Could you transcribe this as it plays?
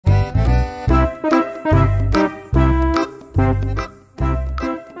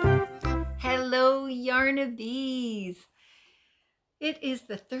It is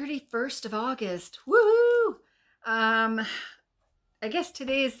the 31st of August. Woohoo! I guess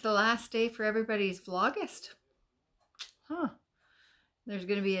today is the last day for everybody's Vlogust. Huh. There's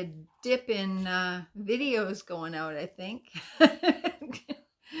going to be a dip in videos going out, I think.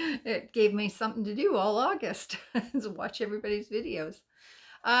 It gave me something to do all August, to watch everybody's videos.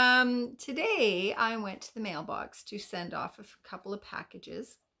 Today I went to the mailbox to send off a couple of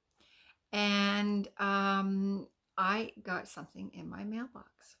packages, and I got something in my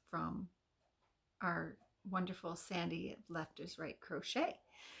mailbox from our wonderful Sandy at Left is Right Crochet,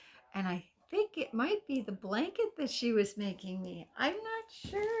 and I think it might be the blanket that she was making me. I'm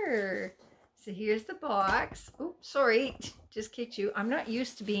not sure. So here's the box. Oops, sorry, just kicked you. I'm not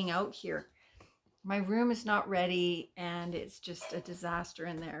used to being out here. My room is not ready and it's just a disaster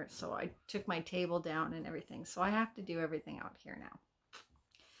in there. So I took my table down and everything. So I have to do everything out here now.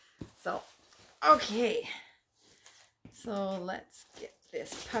 So, okay. So let's get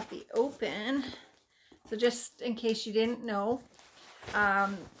this puppy open. So just in case you didn't know,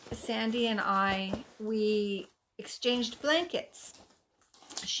 Sandy and I, we exchanged blankets.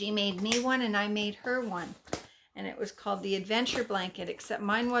 She made me one and I made her one. And it was called the Adventure Blanket, except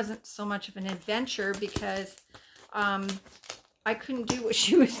mine wasn't so much of an adventure because I couldn't do what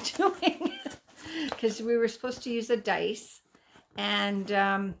she was doing. Because we were supposed to use a dice,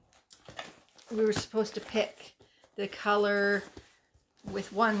 and we were supposed to pick the color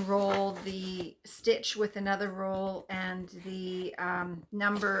with one roll, the stitch with another roll, and the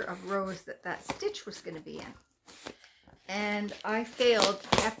number of rows that that stitch was going to be in. And I failed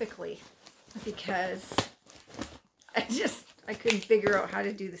epically because I couldn't figure out how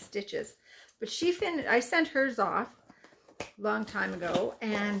to do the stitches. But I sent hers off a long time ago,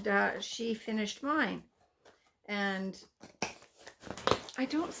 and she finished mine. And I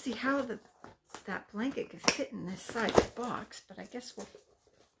don't see how that blanket could fit in this size box, but I guess we'll...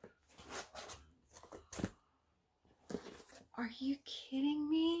 Are you kidding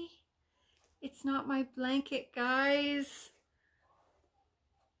me? It's not my blanket, guys.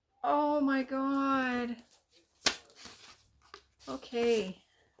 Oh my God. Okay.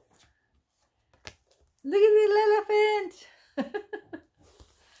 Look at the elephant.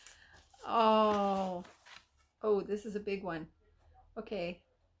 Oh. Oh, this is a big one. Okay.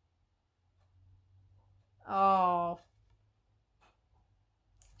 Oh.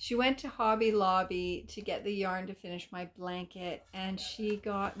 She went to Hobby Lobby to get the yarn to finish my blanket, and she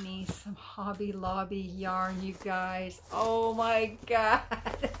got me some Hobby Lobby yarn, you guys. Oh my God.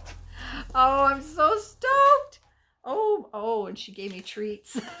 Oh, I'm so stoked. Oh, and she gave me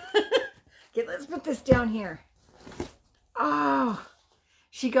treats. Okay, let's put this down here. Oh,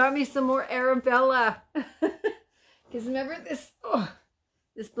 she got me some more Arabella. Because remember this,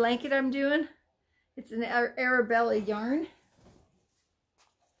 this blanket I'm doing? It's an Arabella yarn.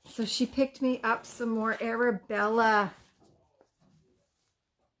 So she picked me up some more Arabella.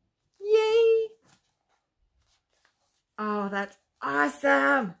 Yay! Oh, that's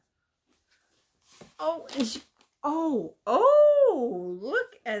awesome. Oh, and she, oh,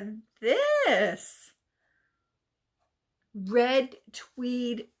 look at this. Red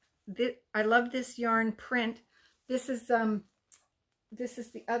tweed. I love this yarn print. This is the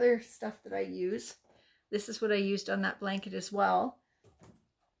other stuff that I use. This is what I used on that blanket as well.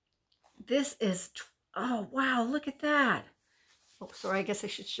 This is, oh wow, look at that. Oh, sorry, I guess I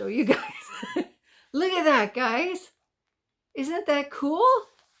should show you guys. Look at that, guys. Isn't that cool?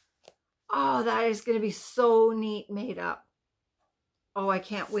 Oh, that is going to be so neat made up. Oh, I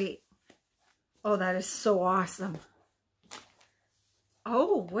can't wait. Oh, that is so awesome.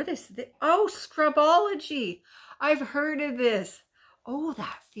 Oh, what is this? Oh, Scrubology. I've heard of this. Oh,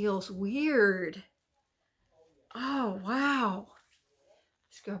 that feels weird. Oh, wow.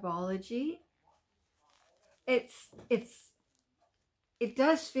 Scrubology. It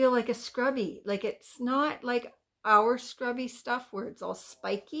does feel like a scrubby. Like, it's not like our scrubby stuff where it's all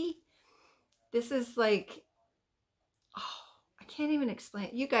spiky. This is like, oh, I can't even explain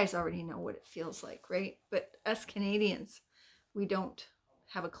it. You guys already know what it feels like, right? But us Canadians, we don't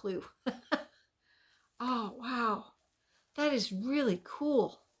have a clue. Oh, wow. That is really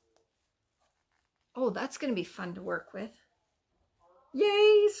cool. Oh, that's going to be fun to work with.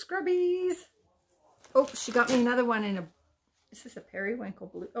 Yay, scrubbies. Oh, she got me another one in a, this is a periwinkle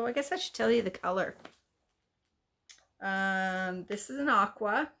blue. Oh, I guess I should tell you the color. This is an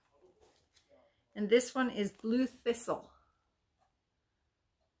aqua. And this one is blue thistle.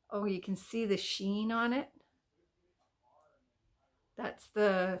 Oh, you can see the sheen on it. That's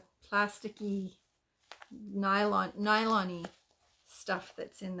the plasticky nylon-y stuff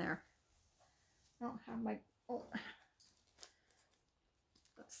that's in there. I don't have my, oh.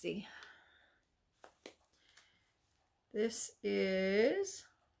 let's see. This is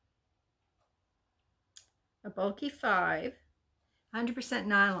a bulky 5, 100%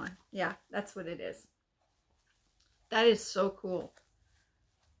 nylon. Yeah, that's what it is. That is so cool.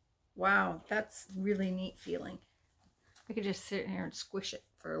 Wow, that's really neat feeling. I could just sit here and squish it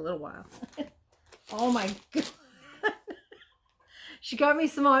for a little while. Oh my God. She got me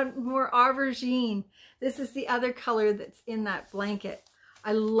some more aubergine. This is the other color that's in that blanket.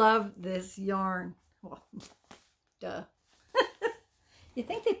 I love this yarn. Well, duh. You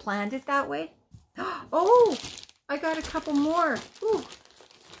think they planned it that way? Oh, I got a couple more. Ooh,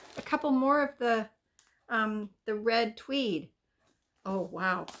 a couple more of the red tweed. Oh,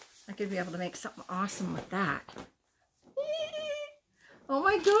 wow. I could be able to make something awesome with that. Oh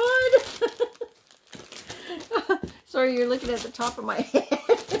my God. Sorry, you're looking at the top of my head.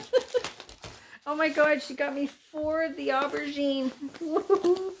 Oh my God, she got me 4 of the aubergine.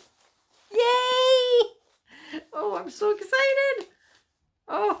 Yay! Oh, I'm so excited.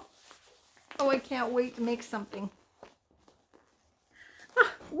 Oh, I can't wait to make something.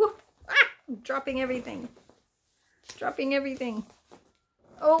 I'm dropping everything. Dropping everything.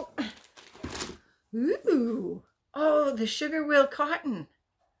 Oh. Ooh. Oh, the sugar wheel cotton.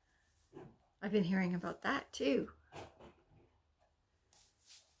 I've been hearing about that too.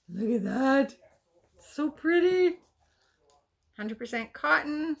 Look at that. So pretty. 100%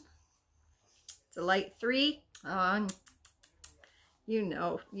 cotton. It's a light 3. You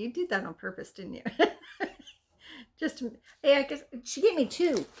know, you did that on purpose, didn't you? Just, hey, I guess she gave me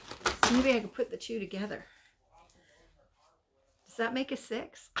 2. So maybe I could put the 2 together. Does that make a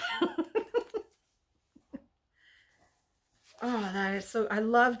 6? Oh, that is so, I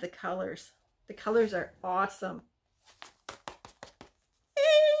love the colors. The colors are awesome.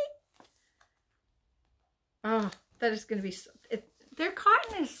 Oh, that is going to be so, their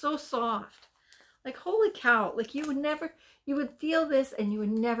cotton is so soft. Like, holy cow. Like, you would feel this and you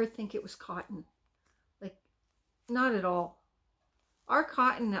would never think it was cotton. Like, not at all. Our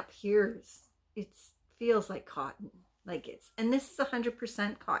cotton up here feels like cotton. Like and this is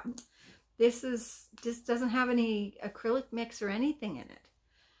 100% cotton. This doesn't have any acrylic mix or anything in it.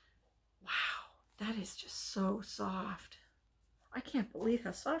 Wow, that is just so soft. I can't believe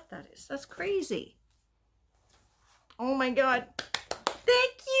how soft that is. That's crazy. Oh my God.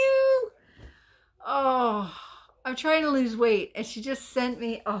 Thank you. Oh, I'm trying to lose weight and she just sent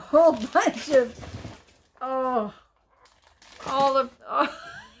me a whole bunch of, oh.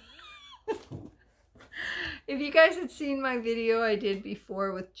 If you guys had seen my video I did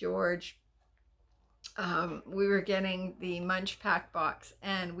before with George, we were getting the Munch Pack box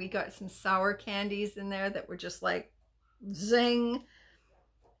and we got some sour candies in there that were just like zing.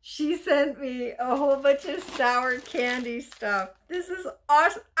 She sent me a whole bunch of sour candy stuff. This is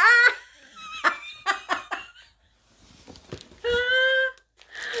awesome. Ah!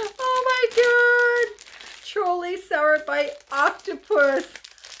 Oh my God. Trolley Sour Bite Octopus.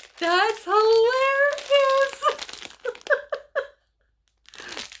 That's hilarious.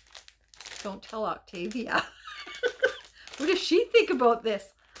 Don't tell Octavia. What does she think about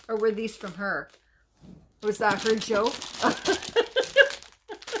this? Or were these from her? Was that her joke?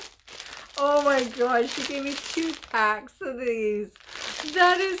 Oh my God, she gave me 2 packs of these.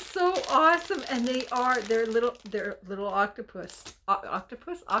 That is so awesome. And they're little octopus.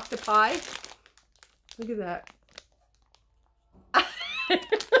 Octopi. Look at that.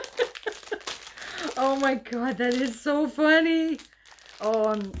 Oh my God, that is so funny. Oh,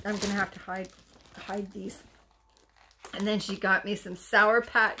 I'm gonna have to hide these. And then she got me some Sour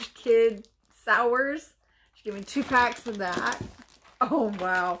Patch Kid sours. She gave me 2 packs of that. Oh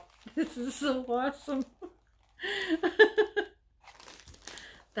wow, this is so awesome.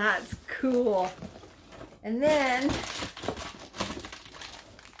 That's cool. And then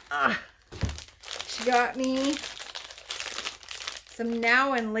she got me some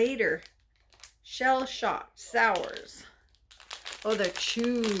Now and Later Shell Shock Sours. Oh, they're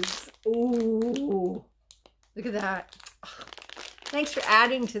chews. Ooh, look at that. Thanks for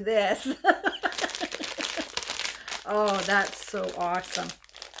adding to this. Oh, that's so awesome.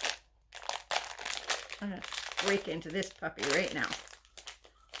 I'm gonna break into this puppy right now.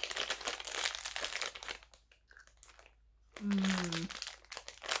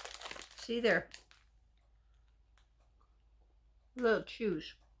 See there? Little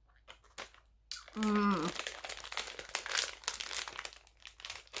chews.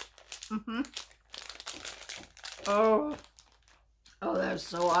 Oh, that's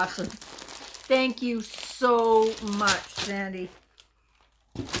so awesome. Thank you so much, Sandy.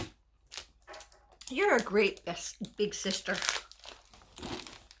 You're a great big sister.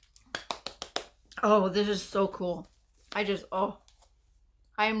 Oh, this is so cool. Oh,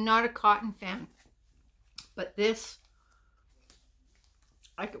 I am not a cotton fan, but this,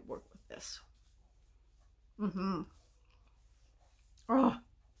 I could work with this. Mm-hmm. Oh.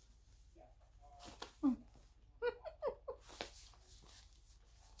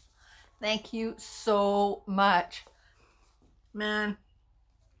 Thank you so much. Man,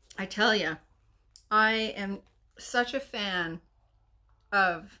 I tell you, I am such a fan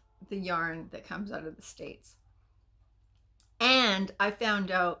of the yarn that comes out of the States. And I found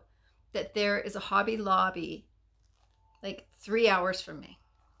out that there is a Hobby Lobby like 3 hours from me.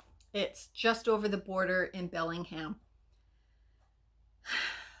 It's just over the border in Bellingham.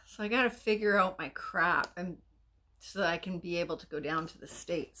 So I got to figure out my crap and so that I can be able to go down to the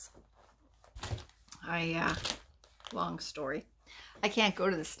States. Long story. I can't go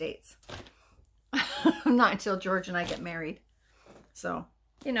to the States. Not until George and I get married. So,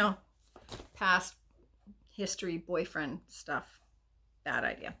 you know, past history, boyfriend stuff. Bad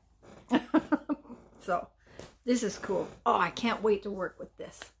idea. So, this is cool. Oh, I can't wait to work with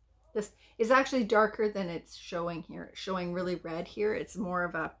this. This is actually darker than it's showing here. It's showing really red here. It's more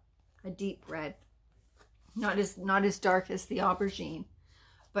of a deep red. Not as dark as the aubergine,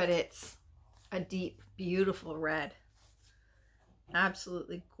 but it's a deep, beautiful red.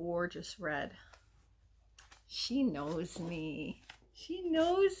 Absolutely gorgeous red. She knows me. She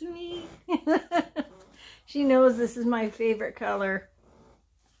knows me. She knows this is my favorite color.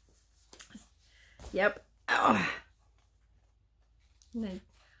 Yep. Oh.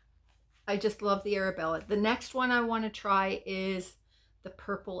 I just love the Arabella. The next one I want to try is the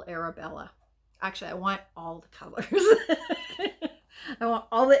purple Arabella. Actually, I want all the colors. I want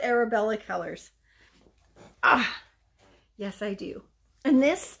all the Arabella colors. Ah, yes, I do. And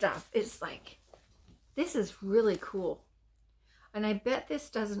this stuff is like, this is really cool. And I bet this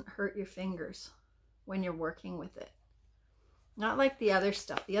doesn't hurt your fingers when you're working with it. Not like the other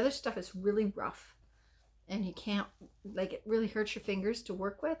stuff. The other stuff is really rough. And you can't, like, it really hurts your fingers to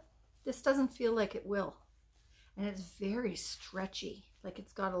work with. This doesn't feel like it will. And it's very stretchy. Like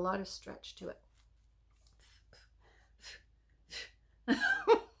it's got a lot of stretch to it.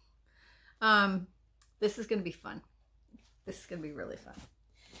 This is going to be fun. This is going to be really fun.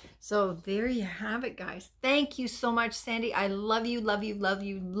 So there you have it, guys. Thank you so much, Sandy. I love you, love you, love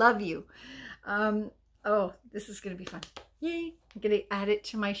you, love you. Oh, this is going to be fun. Yay. I'm going to add it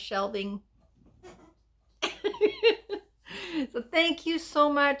to my shelving. So thank you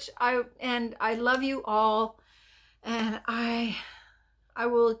so much. I love you all. And I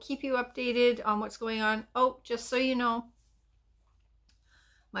will keep you updated on what's going on. Oh, just so you know,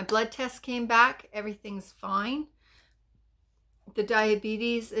 my blood test came back. Everything's fine. The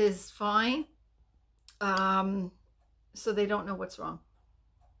diabetes is fine. So they don't know what's wrong.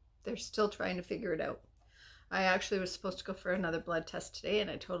 They're still trying to figure it out. I actually was supposed to go for another blood test today and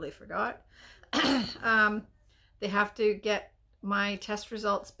I totally forgot. They have to get my test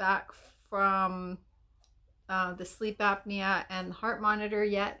results back from the sleep apnea and the heart monitor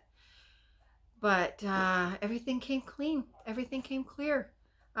yet. But everything came clean. Everything came clear.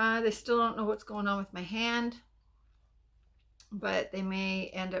 They still don't know what's going on with my hand. But they may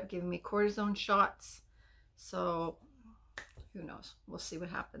end up giving me cortisone shots. So who knows? We'll see what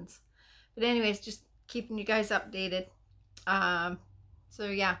happens. But anyways, just keeping you guys updated. So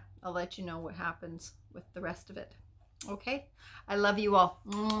yeah, I'll let you know what happens with the rest of it. Okay? I love you all.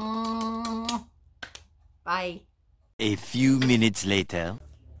 Bye. A few minutes later.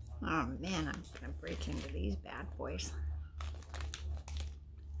 Oh man, I'm gonna break into these bad boys.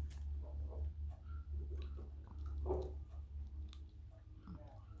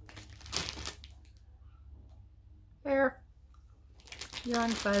 There. You're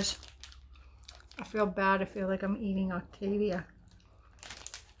on fuzz. I feel bad. I feel like I'm eating Octavia.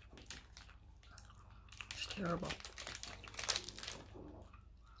 It's terrible.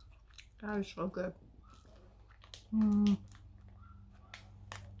 That is so good. Don't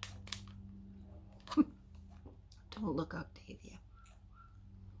look, Octavia.